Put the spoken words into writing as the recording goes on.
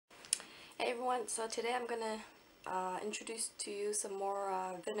Hey everyone, so today I'm gonna introduce to you some more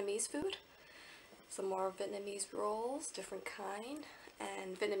Vietnamese food, some more Vietnamese rolls, different kind,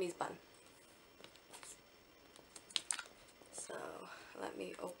 and Vietnamese bun. So let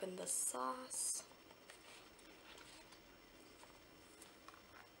me open the sauce.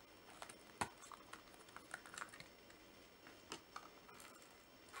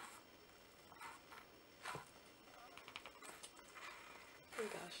 Oh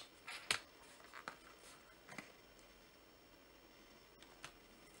gosh.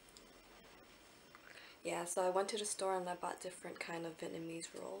 Yeah, so I went to the store and I bought different kind of Vietnamese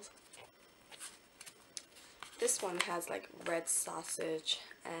rolls. This one has like red sausage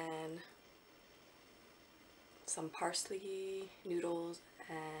and some parsley, noodles,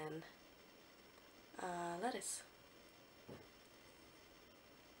 and lettuce.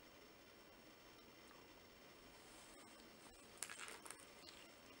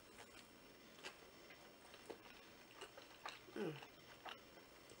 Mm.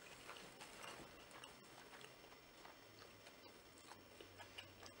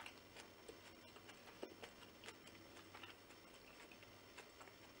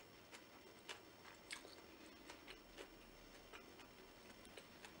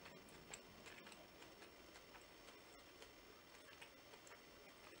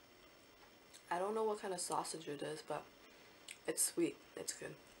 I don't know what kind of sausage it is, but it's sweet. It's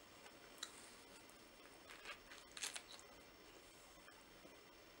good.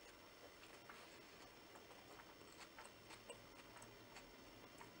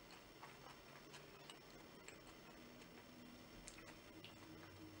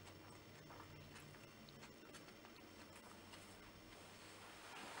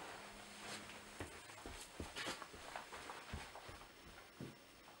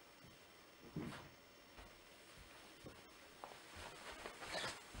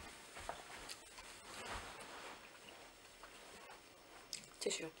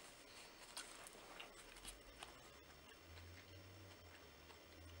 Tissue.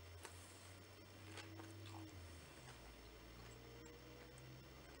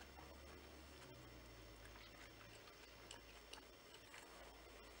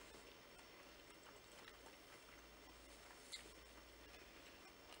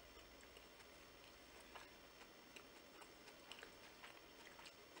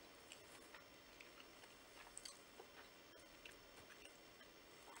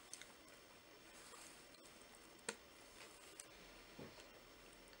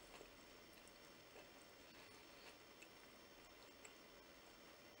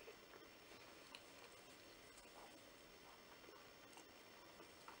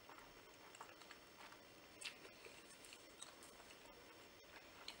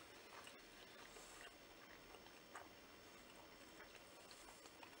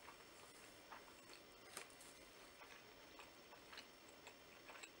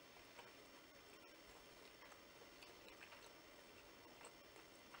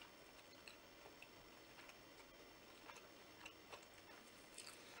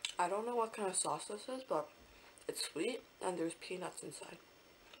 I don't know what kind of sauce this is, but it's sweet and there's peanuts inside.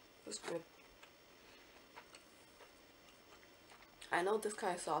 It's good. I know this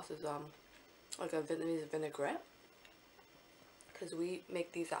kind of sauce is like a Vietnamese vinaigrette because we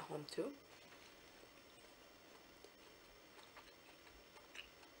make these at home too.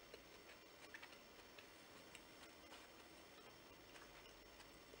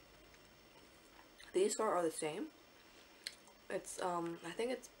 These four are the same. It's I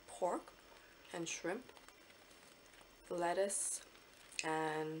think it's pork and shrimp, lettuce,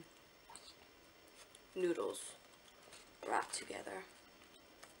 and noodles wrapped together.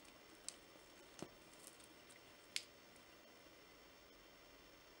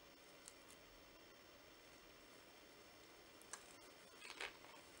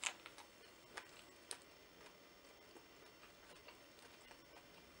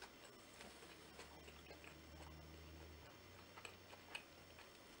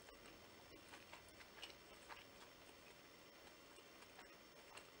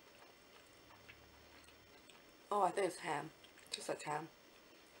 Oh, I think it's ham. Just like ham.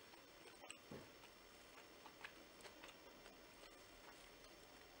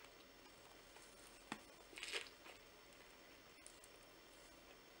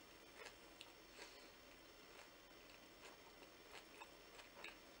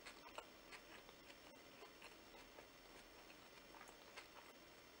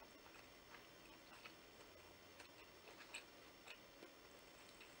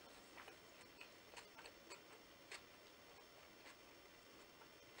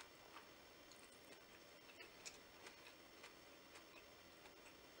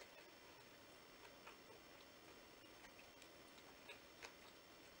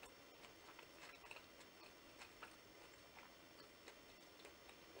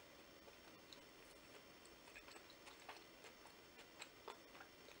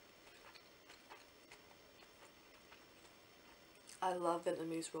 I love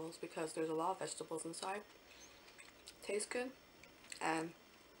Vietnamese rolls because there's a lot of vegetables inside. Tastes good and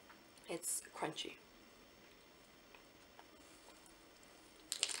it's crunchy.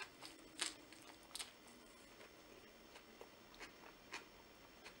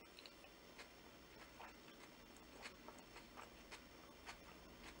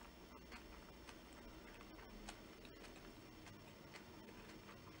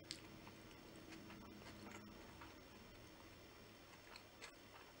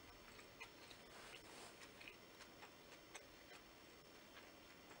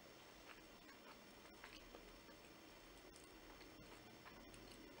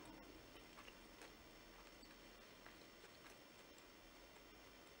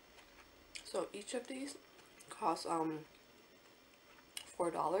 So each of these costs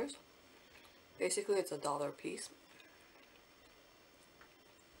 $4. Basically it's $1 a piece.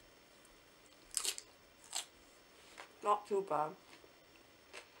 Not too bad.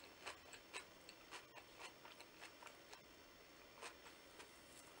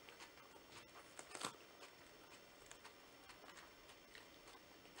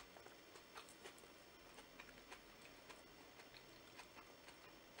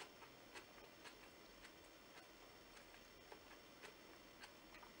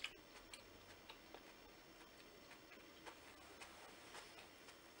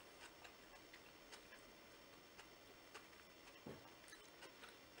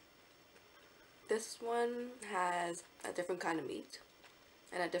 This one has a different kind of meat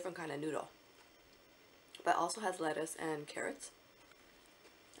and a different kind of noodle, but also has lettuce and carrots.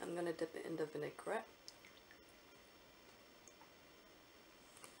 I'm gonna dip it in the vinaigrette.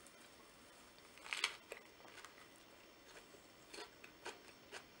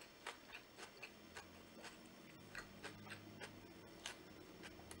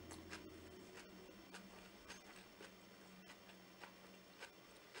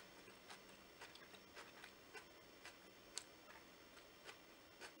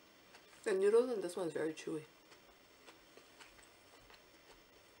 The noodles in this one is very chewy.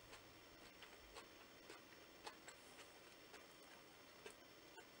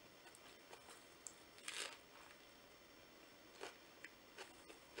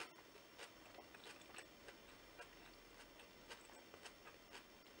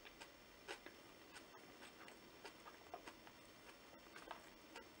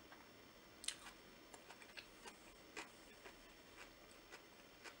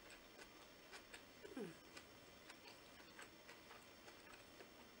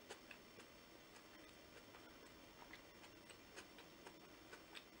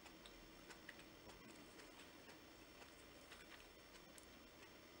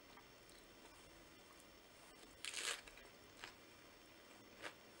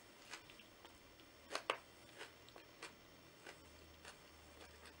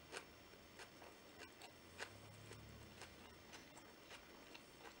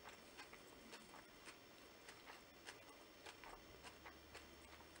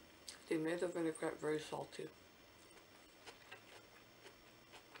 They made the vinaigrette very salty.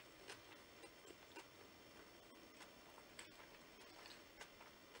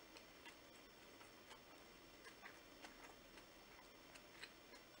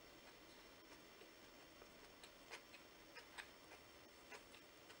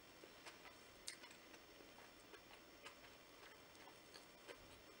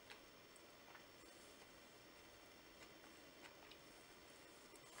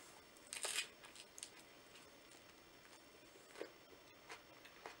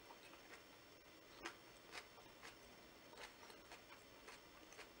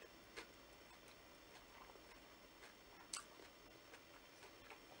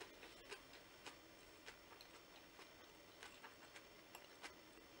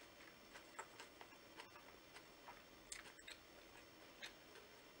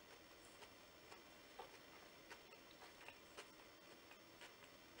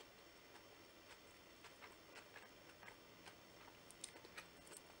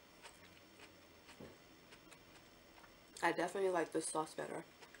 I definitely like this sauce better.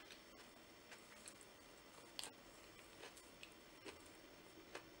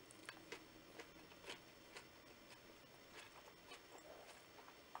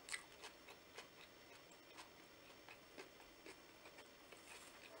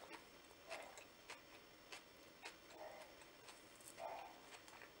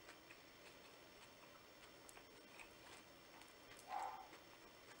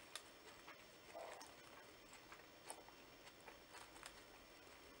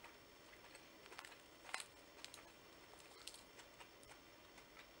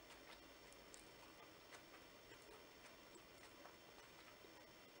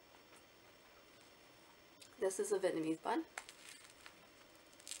 This is a Vietnamese bun.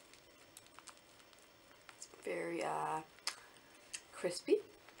 It's very crispy.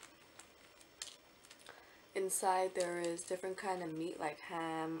 Inside there is different kind of meat like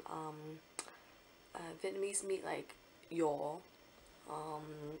ham, Vietnamese meat like yaw,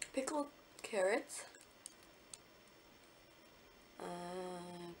 pickled carrots,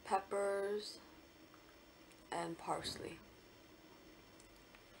 peppers, and parsley.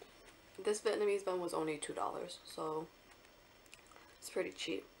 This Vietnamese bun was only $2, so it's pretty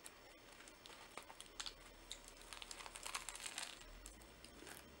cheap.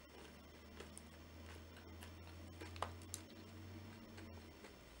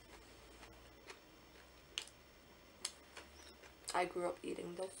 I grew up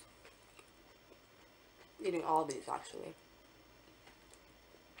eating this. Eating all these actually.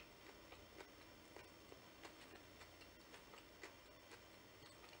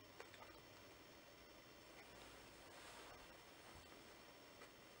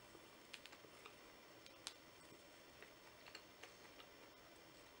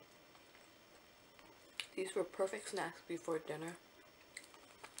 These were perfect snacks before dinner.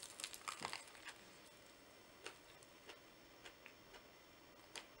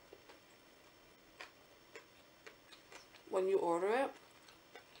 When you order it,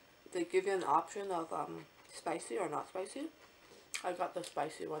 they give you an option of spicy or not spicy. I got the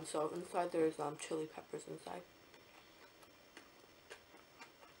spicy one, so inside there's chili peppers inside.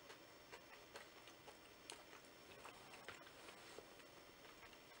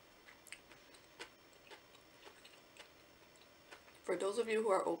 For those of you who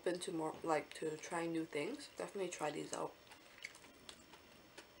are open to more, like to trying new things, definitely try these out.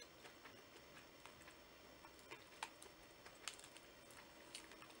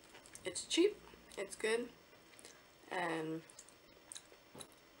 It's cheap, it's good, and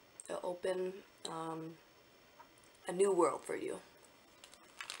it'll open a new world for you.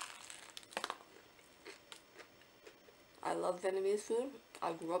 I love Vietnamese food.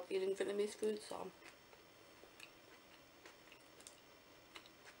 I grew up eating Vietnamese food, so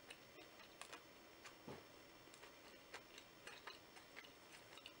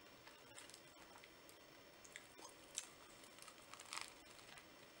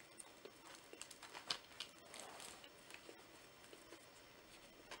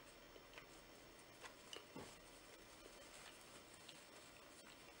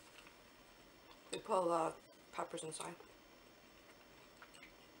we put a lot of peppers inside.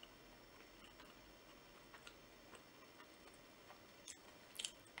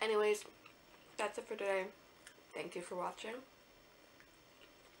 Anyways, that's it for today. Thank you for watching.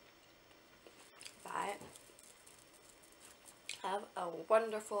 Bye. Have a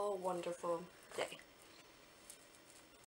wonderful, wonderful day.